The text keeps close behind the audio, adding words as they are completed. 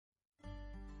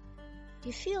Do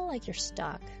you feel like you're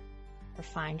stuck or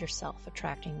find yourself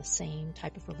attracting the same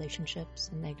type of relationships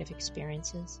and negative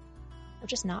experiences, or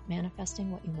just not manifesting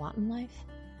what you want in life?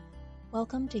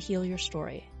 Welcome to Heal Your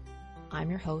Story. I'm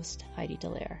your host, Heidi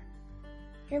Dallaire.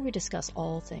 Here we discuss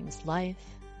all things life,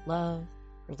 love,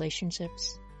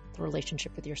 relationships, the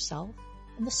relationship with yourself,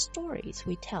 and the stories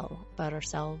we tell about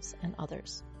ourselves and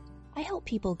others. I help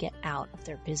people get out of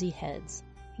their busy heads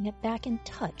and get back in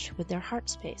touch with their heart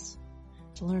space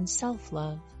to learn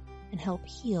self-love and help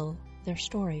heal their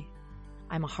story.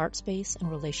 I'm a heart space and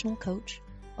relational coach,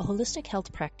 a holistic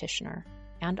health practitioner,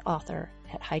 and author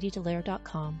at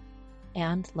HeidiDallaire.com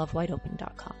and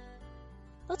LoveWideOpen.com.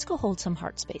 Let's go hold some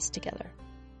heart space together.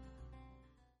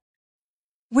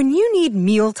 When you need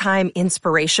mealtime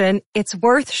inspiration, it's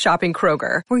worth shopping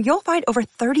Kroger, where you'll find over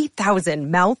 30,000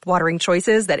 mouth-watering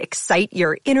choices that excite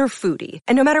your inner foodie.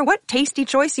 And no matter what tasty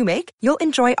choice you make, you'll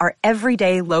enjoy our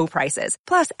everyday low prices,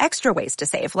 plus extra ways to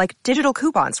save, like digital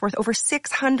coupons worth over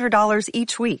 $600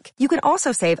 each week. You can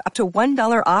also save up to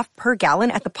 $1 off per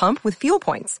gallon at the pump with fuel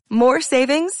points. More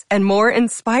savings and more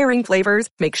inspiring flavors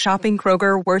make shopping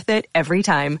Kroger worth it every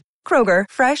time. Kroger,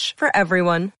 fresh for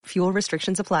everyone. Fuel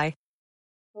restrictions apply.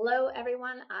 Hello,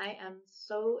 everyone. I am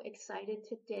so excited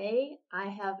today. I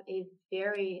have a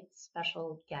very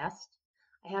special guest.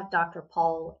 I have Dr.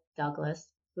 Paul Douglas,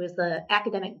 who is the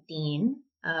academic dean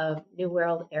of New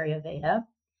World Ayurveda.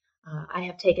 I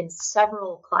have taken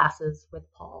several classes with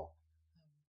Paul.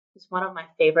 He's one of my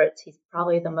favorites. He's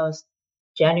probably the most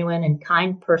genuine and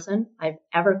kind person I've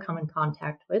ever come in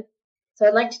contact with. So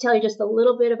I'd like to tell you just a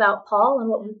little bit about Paul and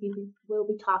what we'll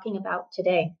be talking about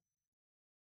today.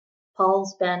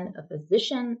 Paul's been a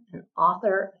physician, an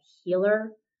author, a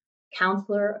healer,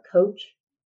 counselor, a coach.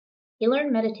 He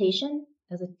learned meditation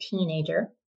as a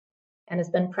teenager and has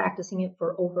been practicing it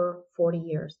for over 40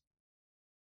 years.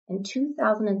 In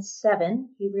 2007,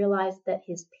 he realized that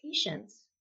his patients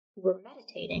who were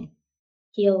meditating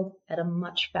healed at a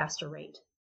much faster rate.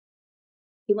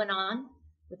 He went on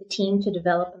with a team to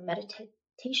develop a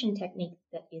meditation technique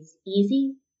that is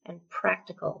easy and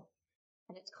practical.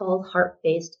 And it's called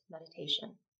heart-based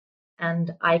meditation.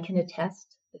 And I can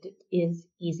attest that it is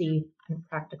easy and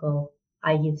practical.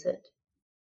 I use it.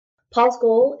 Paul's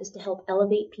goal is to help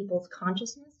elevate people's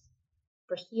consciousness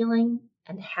for healing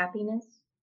and happiness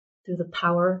through the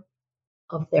power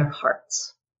of their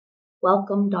hearts.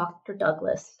 Welcome, Dr.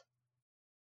 Douglas.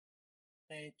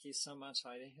 Thank you so much,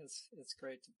 Heidi. It's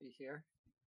great to be here.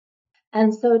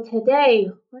 And so today,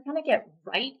 we're going to get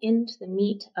right into the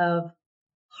meat of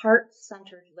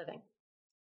heart-centered living.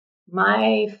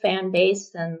 My fan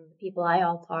base and the people I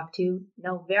all talk to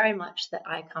know very much that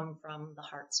I come from the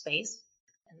heart space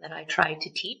and that I try to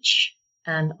teach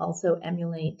and also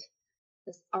emulate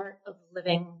this art of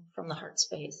living from the heart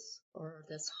space, or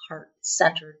this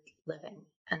heart-centered living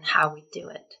and how we do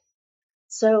it.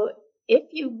 So if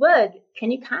you would, can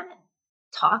you kind of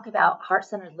talk about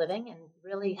heart-centered living and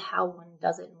really how one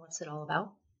does it and what's it all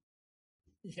about?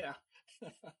 Yeah.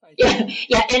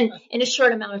 Yeah, in a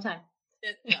short amount of time.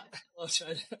 I'll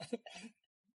try.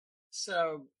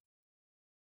 So,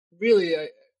 really,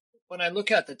 when I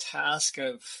look at the task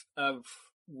of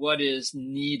what is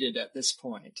needed at this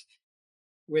point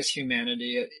with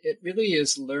humanity, it really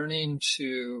is learning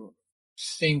to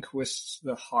think with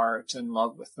the heart and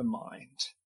love with the mind,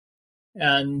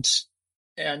 and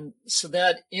so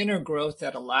that inner growth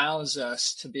that allows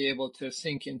us to be able to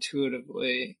think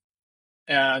intuitively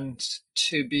and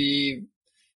to be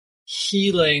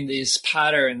healing these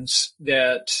patterns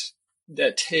that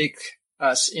take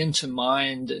us into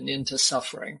mind and into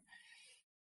suffering.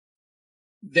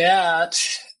 That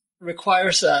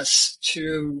requires us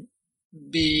to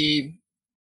be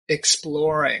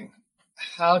exploring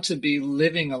how to be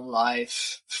living a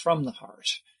life from the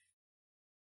heart,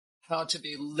 how to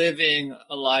be living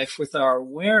a life with our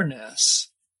awareness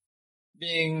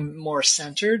being more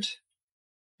centered,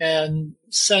 and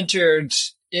centered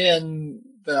in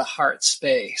the heart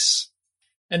space.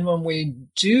 And when we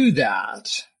do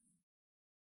that,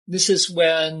 this is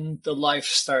when the life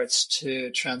starts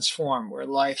to transform, where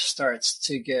life starts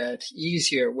to get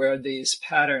easier, where these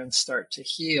patterns start to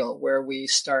heal, where we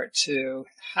start to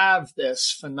have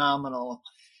this phenomenal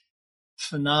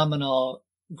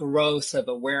growth of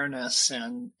awareness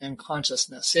and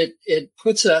consciousness. It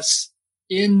puts us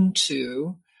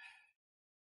into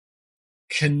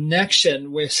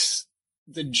connection with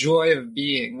the joy of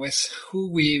being, with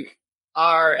who we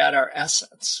are at our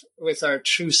essence, with our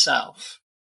true self.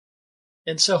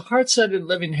 And so heart-centered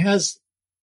living has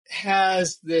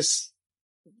this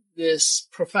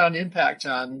profound impact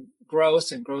on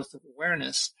growth and growth of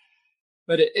awareness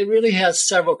But it really has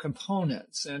several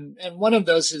components. And one of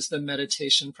those is the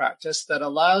meditation practice that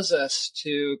allows us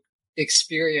to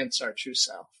experience our true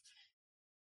self.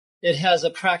 It has a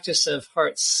practice of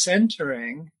heart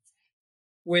centering,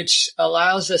 which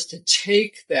allows us to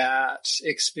take that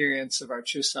experience of our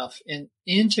true self and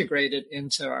integrate it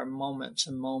into our moment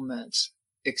to moment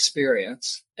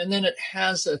experience. And then it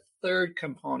has a third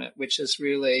component, which is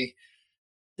really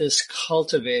this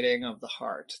cultivating of the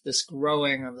heart, this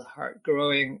growing of the heart,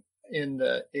 growing in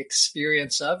the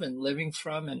experience of and living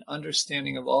from and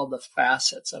understanding of all the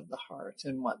facets of the heart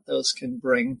and what those can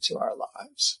bring to our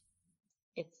lives.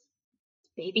 It's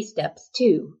baby steps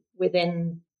too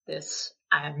within this.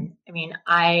 I'm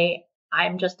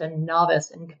just a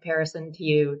novice in comparison to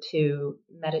you to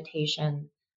meditation,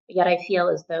 but yet I feel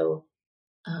as though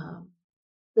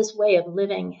this way of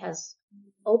living has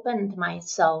opened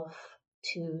myself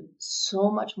to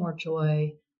so much more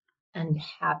joy and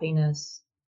happiness,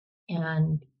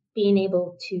 and being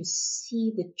able to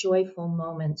see the joyful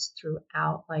moments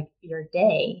throughout like your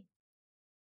day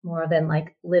more than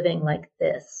like living like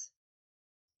this.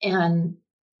 And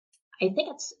I think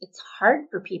it's hard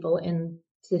for people in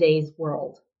today's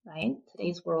world, right?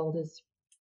 Today's world is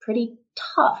pretty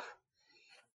tough.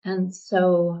 And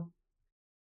so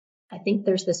I think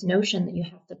there's this notion that you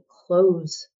have to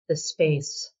close the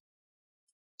space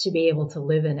to be able to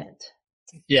live in it.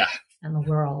 Yeah. And the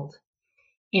world.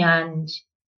 And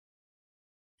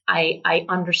I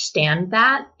understand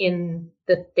that in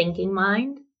the thinking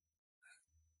mind,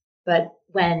 but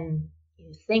when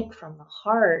you think from the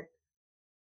heart,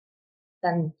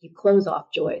 then you close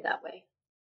off joy that way.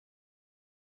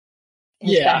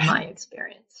 It's been my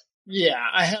experience. Yeah,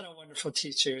 I had a wonderful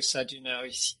teacher who said, you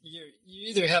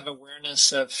either have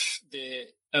awareness of the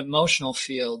emotional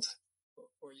field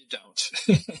or you don't.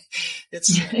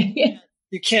 It's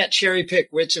you can't cherry pick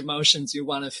which emotions you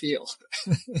want to feel.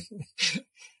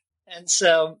 And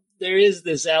so there is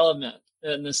this element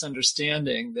and this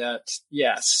understanding that,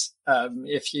 yes,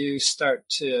 if you start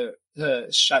to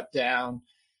shut down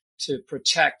to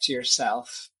protect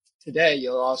yourself today,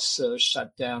 you'll also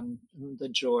shut down the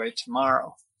joy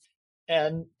tomorrow.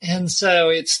 And so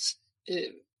it's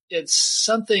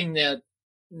something that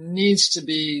needs to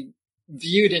be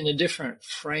viewed in a different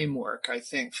framework, I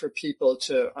think, for people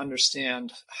to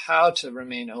understand how to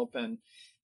remain open,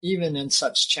 even in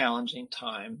such challenging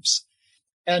times.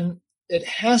 And it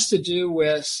has to do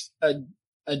with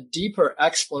a deeper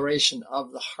exploration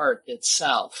of the heart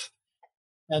itself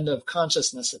and of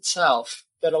consciousness itself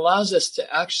that allows us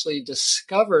to actually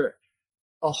discover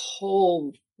a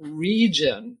whole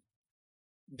region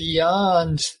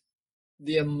beyond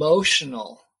the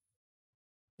emotional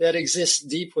that exists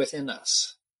deep within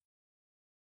us,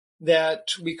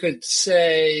 that we could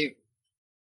say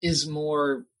is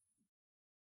more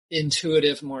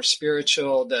intuitive, more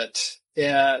spiritual,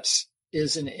 that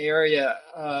is an area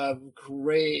of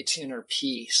great inner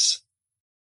peace,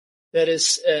 that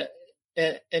is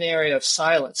an area of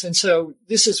silence. And so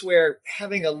this is where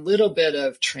having a little bit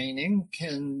of training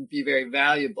can be very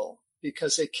valuable,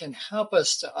 because it can help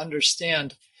us to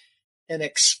understand and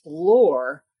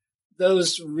explore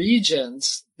those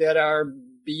regions that are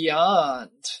beyond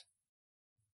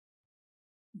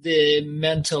the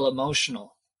mental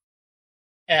emotional,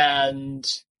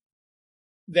 and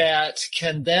that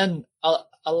can then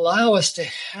allow us to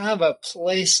have a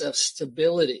place of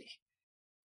stability,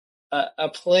 a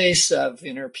place of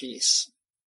inner peace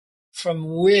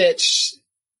from which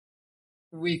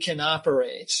we can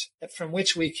operate, from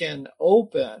which we can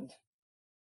open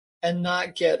and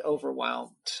not get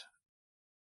overwhelmed.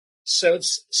 So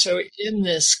in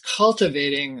this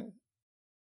cultivating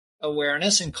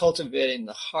awareness and cultivating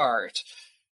the heart,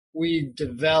 we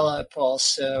develop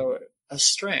also a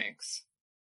strength,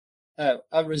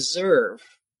 a reserve,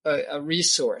 a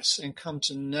resource, and come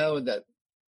to know that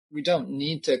we don't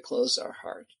need to close our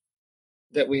heart,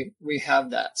 that we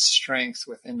have that strength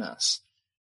within us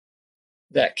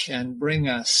that can bring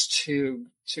us to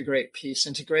great peace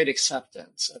and to great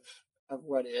acceptance of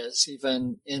what is,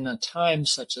 even in a time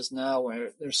such as now where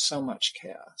there's so much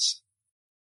chaos.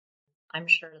 I'm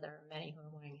sure there are many who are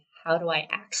wondering, how do I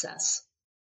access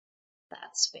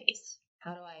that space?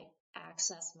 How do I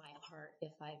access my heart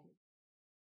if I've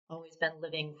always been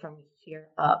living from here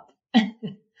up?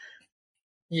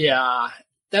 Yeah,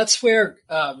 that's where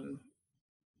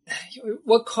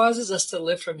what causes us to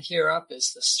live from here up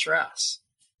is the stress.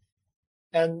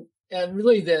 And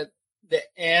really the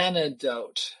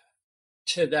antidote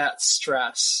to that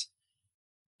stress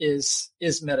is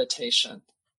meditation.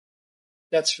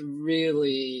 That's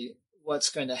really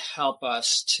what's going to help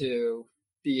us to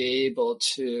be able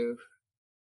to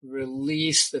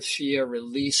release the fear,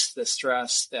 release the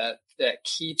stress that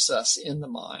keeps us in the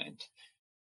mind.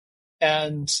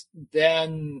 And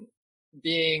then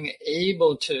being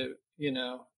able to,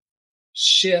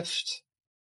 shift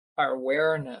our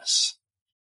awareness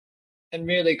and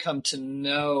really come to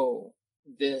know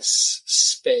this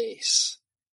space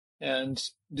and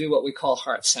do what we call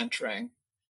heart centering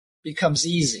becomes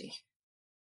easy.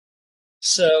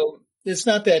 So it's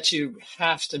not that you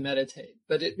have to meditate,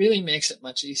 but it really makes it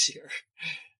much easier.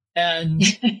 And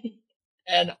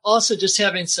and also just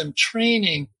having some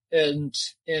training in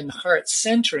heart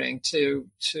centering to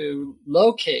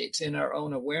locate in our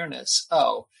own awareness.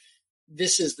 Oh,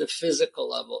 this is the physical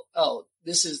level. Oh,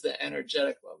 this is the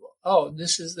energetic level. Oh,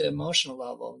 this is the emotional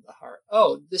level of the heart.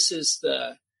 Oh, this is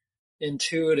the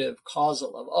intuitive causal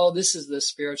level. Oh, this is the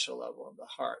spiritual level of the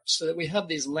heart. So that we have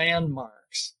these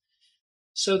landmarks.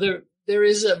 So there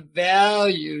is a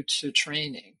value to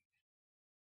training.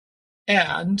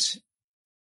 And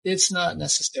it's not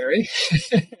necessary.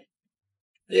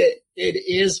 It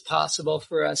is possible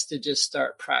for us to just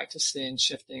start practicing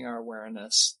shifting our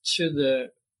awareness to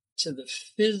the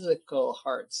physical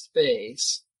heart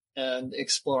space and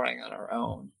exploring on our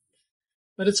own.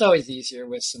 But it's always easier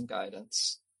with some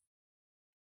guidance.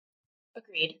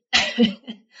 Agreed.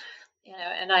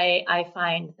 And I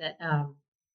find that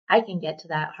I can get to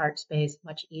that heart space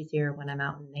much easier when I'm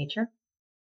out in nature.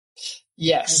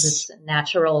 Yes. Because it's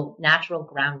natural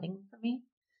grounding for me.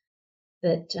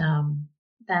 That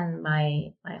then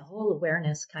my whole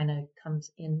awareness kind of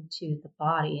comes into the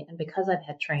body. And because I've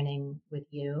had training with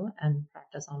you and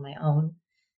practice on my own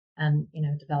and,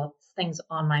 develop things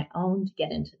on my own to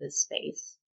get into this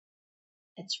space,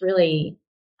 it's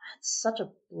such a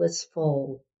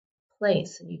blissful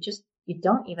place. And you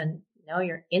don't even know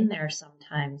you're in there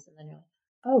sometimes. And then you're like,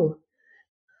 oh,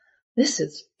 this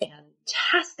is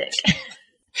fantastic.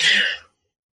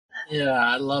 Yeah,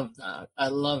 I love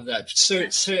that.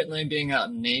 Certainly being out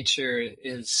in nature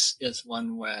is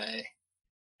one way.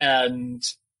 And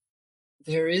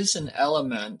there is an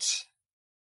element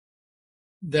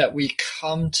that we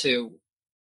come to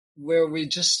where we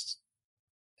just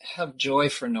have joy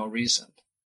for no reason.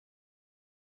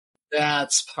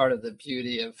 That's part of the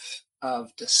beauty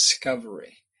of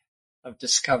discovery, of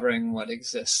discovering what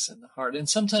exists in the heart. And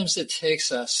sometimes it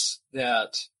takes us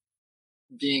that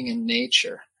being in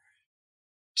nature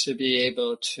to be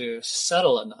able to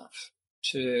settle enough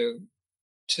to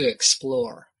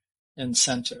explore and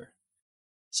center.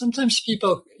 Sometimes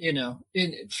people,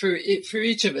 for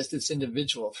each of us, it's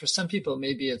individual. For some people,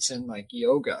 maybe it's in like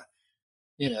yoga,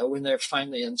 when they're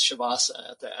finally in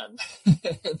shavasana at the end.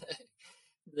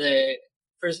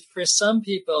 For some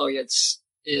people, it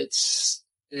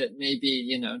may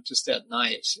be, just at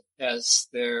night as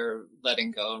they're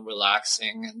letting go and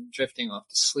relaxing and drifting off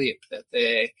to sleep, that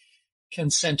they can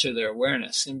center their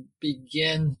awareness and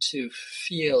begin to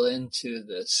feel into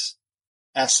this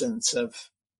essence of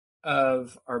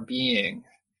our being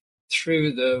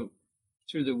through the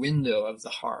window of the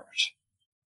heart.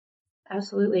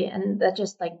 Absolutely. And that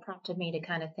just prompted me to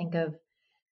kind of think of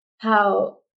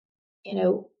how,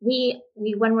 we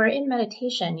when we're in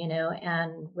meditation,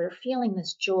 and we're feeling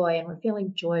this joy and we're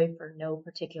feeling joy for no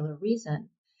particular reason,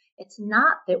 it's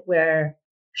not that we're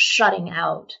shutting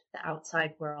out the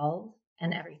outside world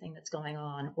and everything that's going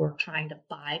on or trying to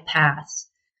bypass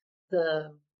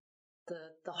the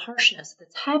harshness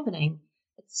that's happening.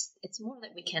 It's more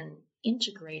that we can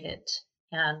integrate it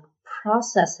and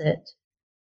process it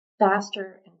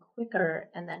faster and quicker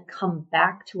and then come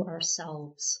back to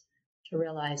ourselves to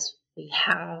realize we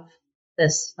have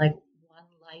this one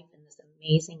life and this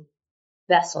amazing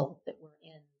vessel that we're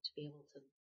in to be able to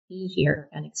be here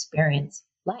and experience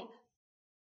life.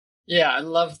 Yeah, I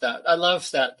love that. I love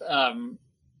that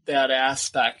that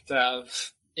aspect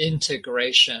of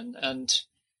integration,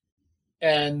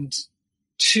 and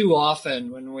too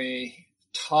often when we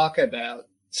talk about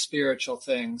spiritual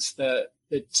things, the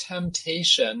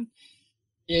temptation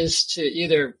is to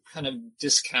either kind of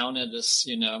discount it as,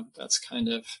 that's kind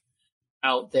of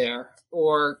out there,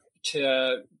 or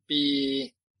to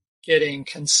be getting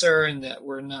concerned that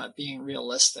we're not being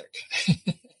realistic,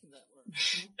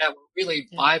 that we're really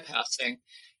bypassing.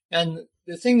 And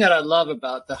the thing that I love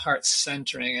about the heart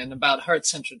centering and about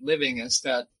heart-centered living is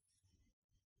that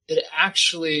it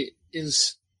actually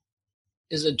is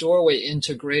a doorway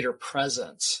into greater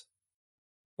presence.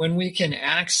 When we can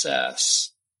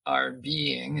access our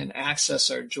being and access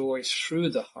our joy through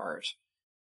the heart,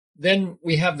 then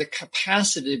we have the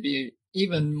capacity to be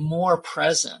even more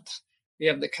present. We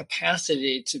have the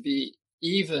capacity to be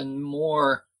even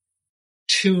more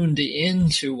tuned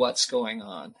into what's going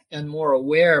on and more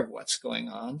aware of what's going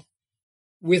on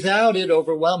without it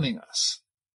overwhelming us.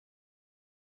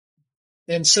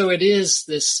 And so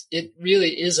it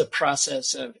really is a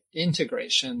process of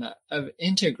integration, of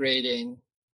integrating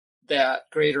that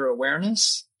greater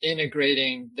awareness,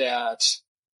 integrating that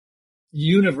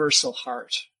universal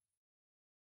heart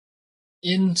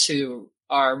into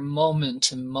our moment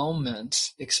to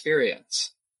moment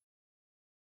experience.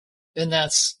 And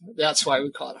that's why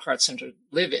we call it heart-centered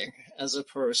living as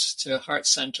opposed to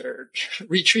heart-centered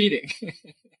retreating.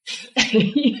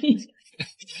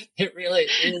 It really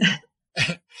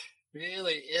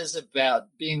is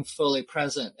about being fully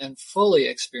present and fully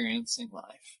experiencing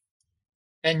life.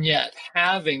 And yet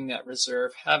having that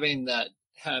reserve, having that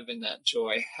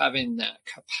joy, having that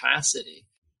capacity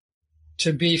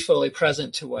to be fully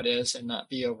present to what is and not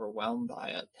be overwhelmed by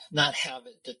it, not have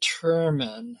it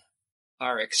determine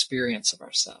our experience of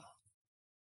ourselves.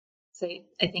 So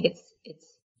I think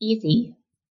it's easy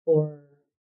for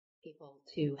people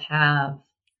to have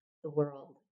the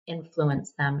world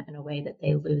influence them in a way that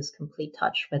they lose complete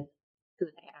touch with who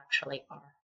they actually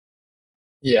are.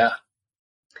 Yeah,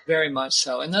 very much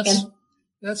so. And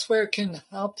that's where it can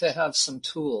help to have some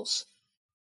tools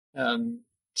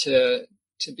to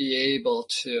be able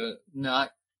to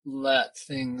not let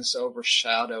things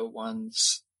overshadow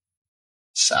one's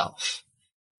self.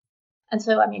 And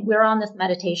so, I mean, we're on this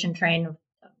meditation train of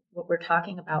what we're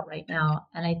talking about right now.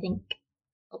 And I think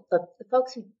the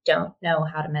folks who don't know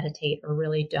how to meditate or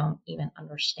really don't even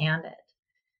understand it,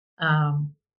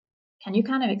 can you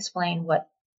kind of explain what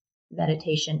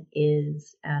meditation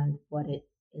is and what it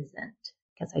isn't?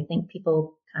 Because I think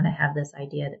people kind of have this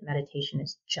idea that meditation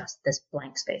is just this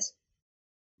blank space.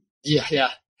 Yeah.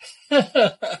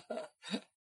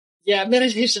 Yeah,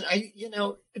 meditation,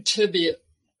 to be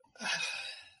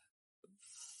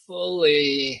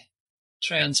fully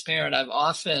transparent, I've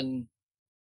often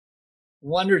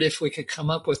wondered if we could come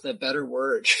up with a better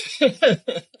word.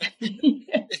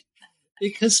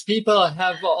 Because people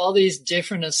have all these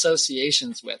different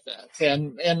associations with it.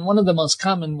 And one of the most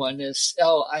common one is,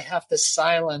 I have to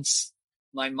silence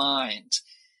my mind.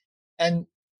 And,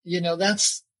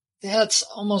 that's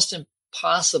almost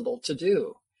impossible to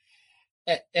do.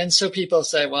 And so people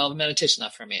say, well, meditation's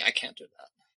not for me. I can't do that.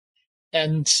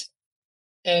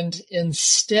 And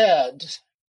instead,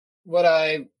 what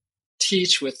I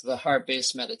teach with the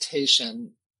heart-based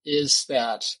meditation is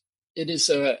that it is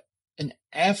an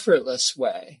effortless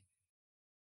way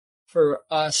for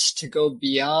us to go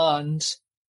beyond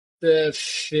the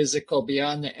physical,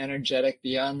 beyond the energetic,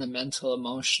 beyond the mental,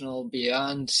 emotional,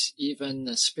 beyond even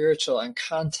the spiritual, and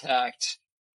contact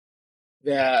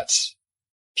that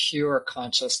pure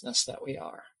consciousness that we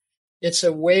are. It's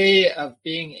a way of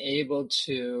being able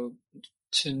to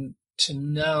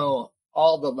know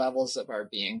all the levels of our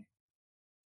being,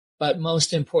 but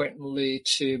most importantly,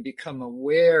 to become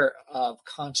aware of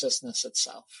consciousness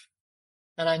itself.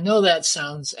 And I know that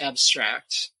sounds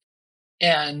abstract,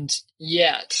 and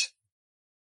yet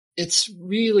it's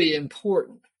really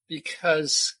important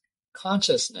because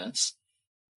consciousness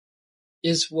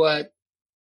is what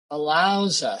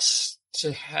allows us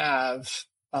to have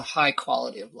a high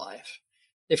quality of life.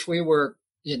 If we were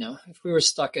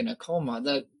stuck in a coma,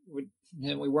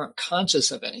 and we weren't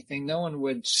conscious of anything, no one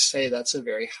would say that's a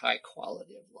very high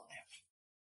quality of life.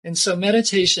 And so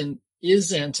meditation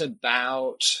isn't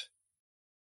about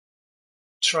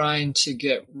trying to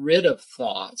get rid of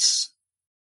thoughts,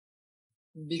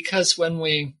 because when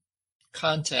we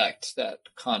contact that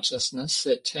consciousness,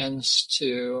 it tends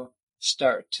to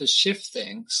start to shift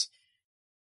things.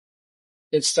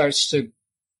 It starts to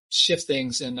shift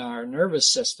things in our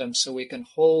nervous system so we can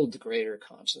hold greater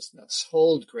consciousness,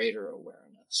 hold greater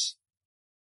awareness.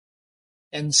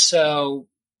 And so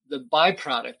the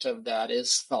byproduct of that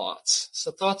is thoughts.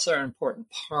 So thoughts are an important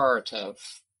part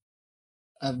of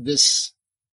this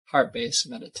heart-based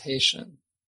meditation.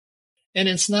 And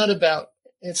it's not about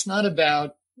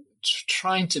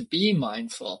trying to be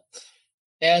mindful.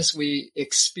 As we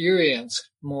experience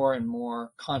more and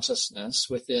more consciousness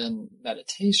within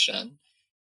meditation,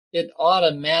 it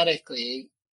automatically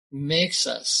makes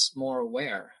us more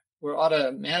aware. We're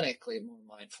automatically more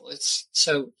mindful. It's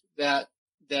so that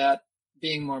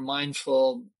being more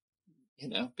mindful,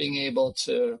 being able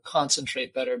to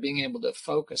concentrate better, being able to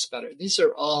focus better. These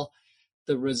are all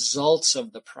the results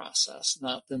of the process,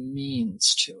 not the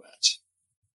means to it.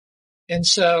 And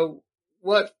so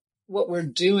what we're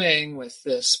doing with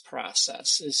this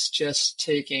process is just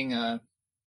taking a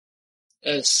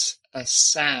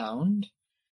sound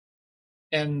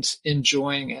and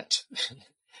enjoying it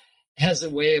as a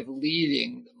way of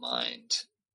leading the mind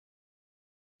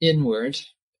inward,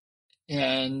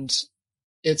 and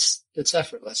it's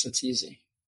effortless. It's easy.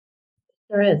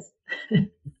 There is.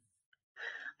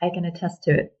 I can attest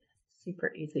to it.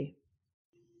 Super easy.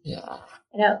 Yeah.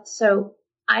 So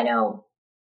I know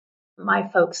my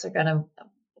folks are going to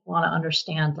want to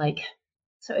understand,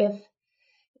 so if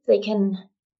they can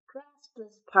grasp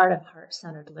this part of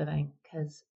heart-centered living,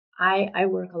 because I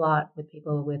work a lot with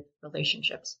people with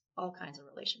relationships, all kinds of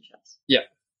relationships. Yeah.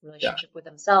 Relationship with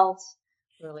themselves,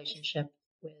 relationship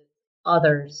with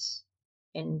others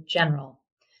in general.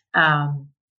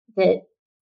 That,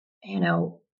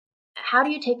 how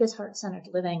do you take this heart-centered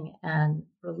living and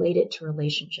relate it to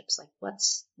relationships? Like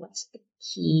what's the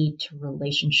key to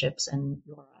relationships in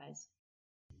your eyes?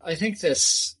 I think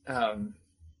this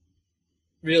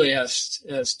really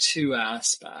has two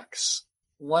aspects.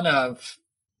 One of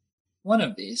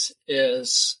these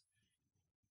is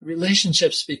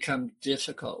relationships become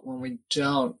difficult when we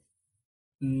don't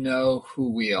know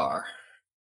who we are,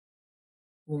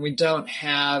 when we don't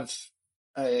have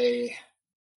a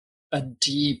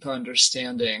deep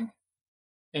understanding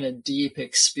and a deep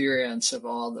experience of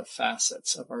all the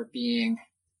facets of our being.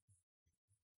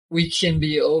 We can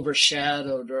be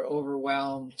overshadowed or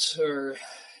overwhelmed or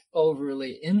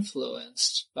overly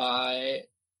influenced by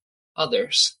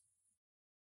others.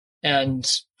 And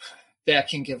that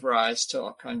can give rise to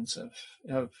all kinds of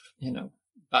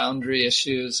boundary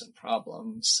issues and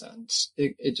problems. And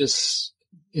it's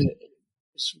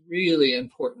really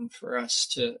important for us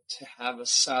to have a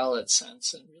solid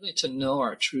sense and really to know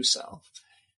our true self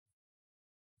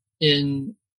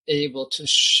in able to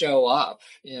show up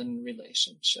in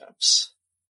relationships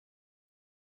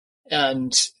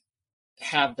and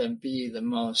have them be the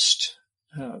most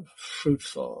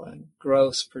fruitful and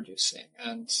growth producing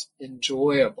and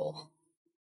enjoyable.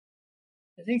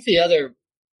 I think the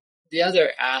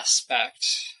other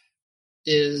aspect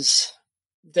is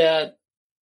that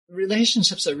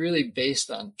relationships are really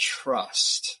based on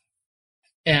trust.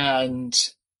 And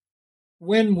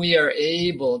when we are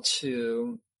able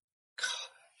to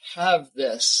have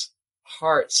this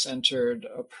heart-centered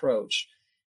approach,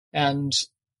 and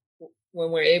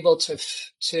when we're able to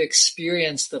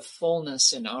experience the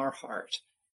fullness in our heart,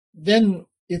 then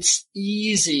it's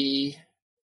easy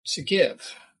to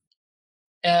give.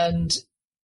 And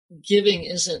giving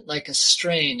isn't like a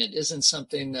strain. It isn't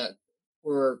something that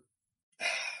we're,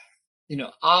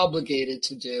 obligated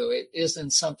to do. It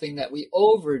isn't something that we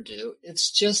overdo. It's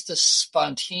just a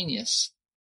spontaneous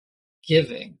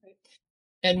giving.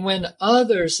 And when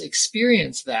others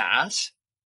experience that,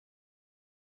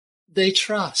 they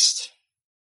trust.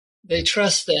 They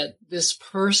trust that this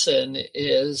person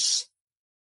is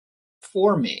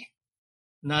for me,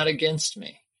 not against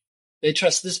me. They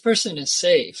trust this person is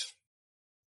safe.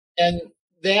 And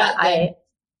that then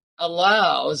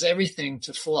allows everything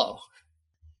to flow.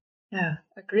 Yeah,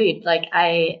 agreed.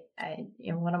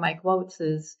 One of my quotes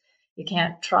is, you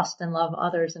can't trust and love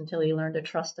others until you learn to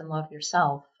trust and love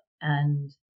yourself.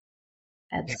 And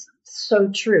that's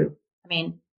so true. I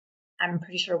mean, I'm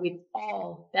pretty sure we've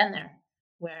all been there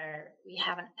where we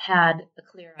haven't had a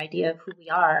clear idea of who we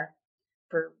are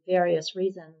for various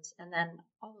reasons. And then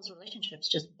all those relationships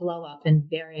just blow up in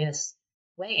various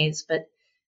ways. But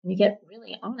when you get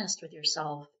really honest with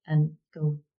yourself and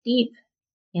go deep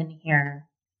in here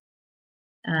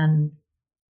and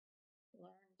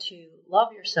learn to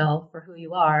love yourself for who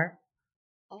you are,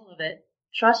 all of it,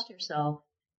 trust yourself,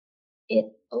 it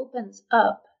opens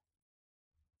up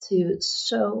to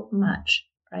so much,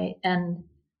 right? And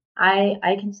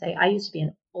I can say I used to be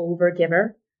an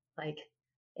overgiver. Like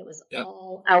it was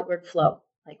all outward flow,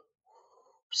 like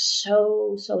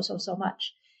so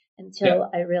much, until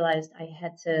I realized I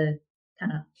had to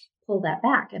kind of pull that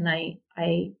back. And I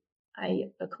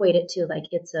equate it to like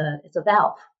it's a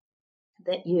valve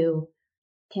that you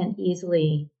can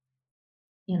easily,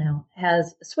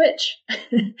 has a switch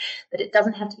that it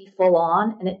doesn't have to be full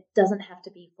on and it doesn't have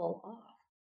to be full off,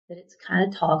 that it's kind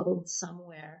of toggled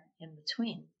somewhere in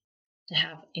between to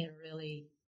have a really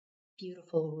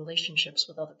beautiful relationships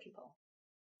with other people.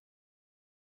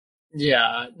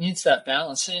 Yeah, it needs that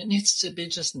balance, and it needs to be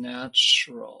just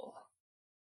natural.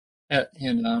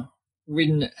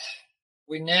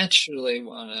 We naturally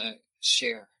want to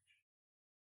share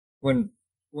when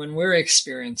we're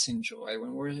experiencing joy,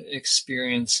 when we're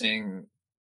experiencing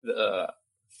the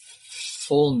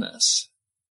fullness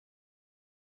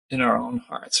in our own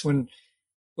hearts, when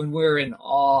we're in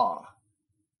awe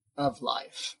of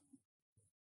life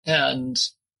and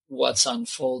what's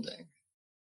unfolding,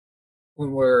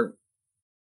 when we're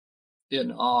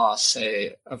in awe,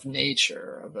 say, of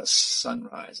nature, of a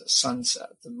sunrise, a sunset,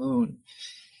 the moon,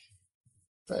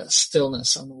 the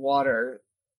stillness on the water,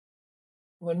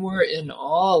 when we're in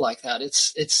awe like that,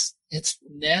 it's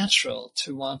natural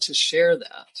to want to share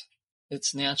that.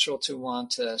 It's natural to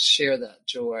want to share that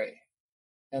joy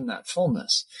and that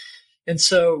fullness. And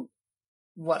so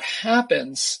what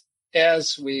happens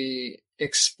as we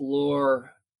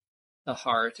explore the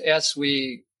heart, as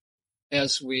we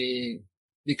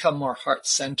become more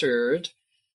heart-centered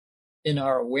in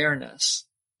our awareness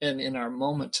and in our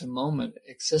moment-to-moment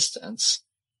existence,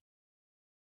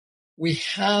 we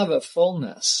have a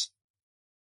fullness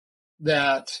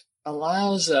that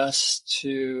allows us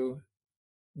to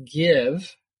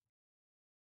give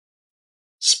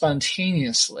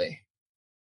spontaneously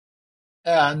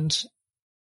and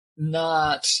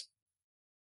not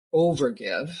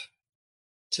overgive,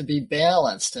 to be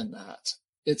balanced in that.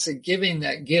 It's a giving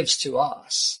that gives to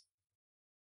us,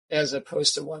 as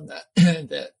opposed to one that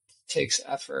that takes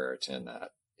effort and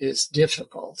that is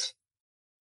difficult.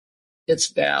 It's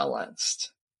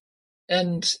balanced.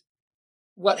 And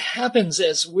what happens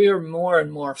as we're more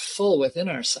and more full within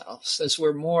ourselves, as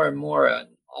we're more and more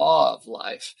in awe of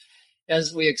life,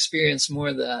 as we experience more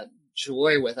of that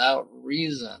joy without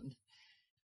reason,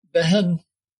 then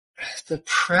the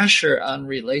pressure on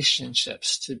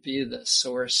relationships to be the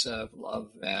source of love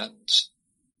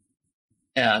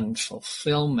and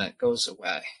fulfillment goes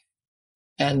away.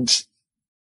 And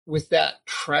with that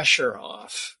pressure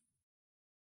off,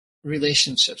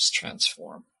 relationships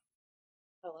transform.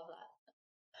 I love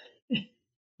that.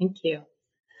 Thank you.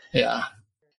 Yeah.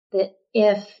 That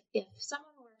if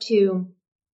someone were to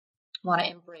want to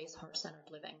embrace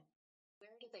heart-centered living,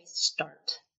 where do they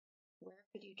start? Where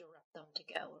could you direct them to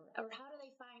go? Or how do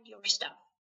they find your stuff?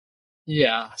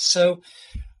 Yeah. So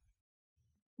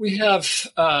we have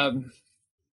a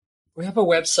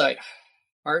website,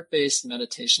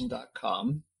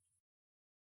 heartbasedmeditation.com,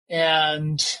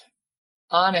 and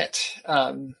on it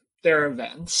there are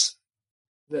events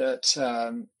that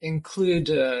include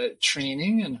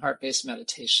training in heart-based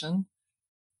meditation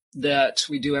that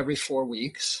we do every 4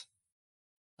 weeks.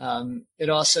 It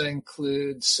also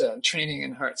includes training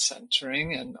in heart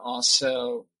centering and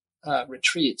also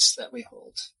retreats that we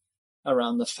hold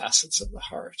around the facets of the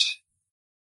heart.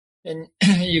 And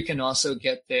you can also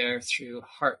get there through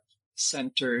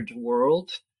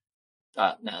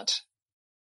heartcenteredworld.net.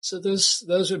 So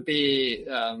those would be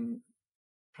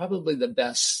probably the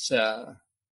best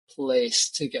place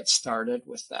to get started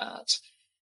with that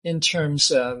in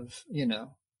terms of,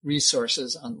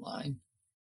 resources online.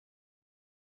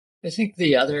 I think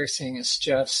the other thing is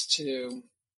just to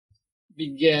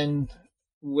begin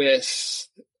with,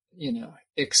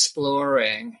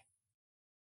 exploring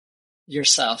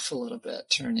yourself a little bit,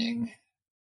 turning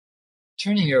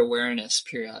your awareness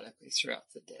periodically throughout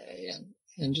the day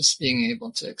and just being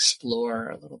able to explore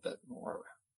a little bit more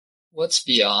what's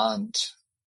beyond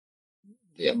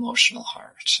the emotional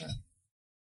heart. And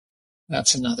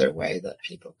that's another way that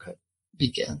people could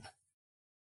begin.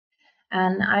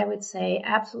 And I would say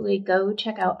absolutely go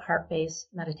check out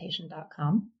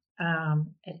heartbasedmeditation.com.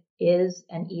 It is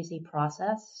an easy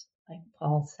process. Like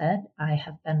Paul said, I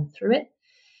have been through it.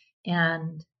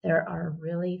 And there are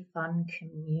really fun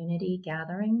community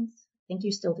gatherings. I think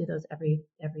you still do those every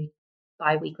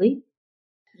bi-weekly.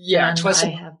 Yeah, and twice.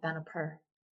 I've been a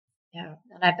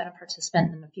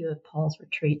participant in a few of Paul's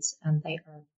retreats, and they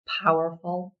are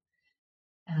powerful.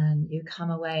 And you come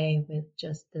away with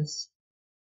just this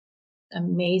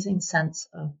amazing sense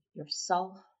of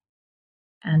yourself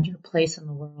and your place in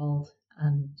the world,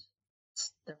 and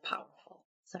they're powerful.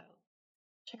 So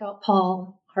check out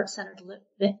Paul,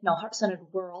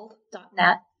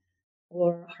 heartcenteredworld.net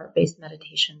or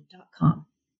heartbasedmeditation.com.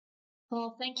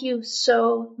 Paul, thank you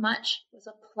so much. It was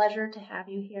a pleasure to have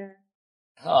you here.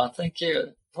 Oh, thank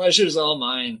you. Pleasure's all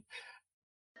mine.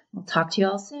 We'll talk to you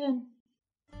all soon.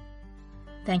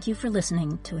 Thank you for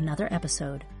listening to another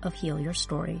episode of Heal Your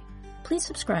Story. Please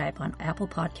subscribe on Apple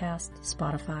Podcasts,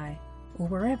 Spotify, or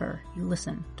wherever you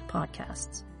listen to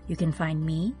podcasts. You can find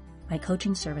me, my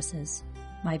coaching services,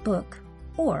 my book,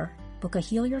 or book a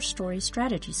Heal Your Story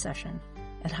strategy session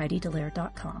at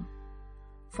HeidiDallaire.com.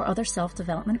 For other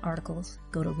self-development articles,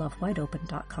 go to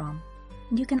LoveWideOpen.com.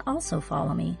 And you can also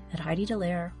follow me at Heidi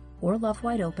Dallaire or Love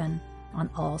Wide Open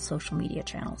on all social media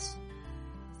channels.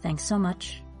 Thanks so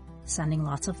much. Sending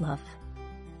lots of love.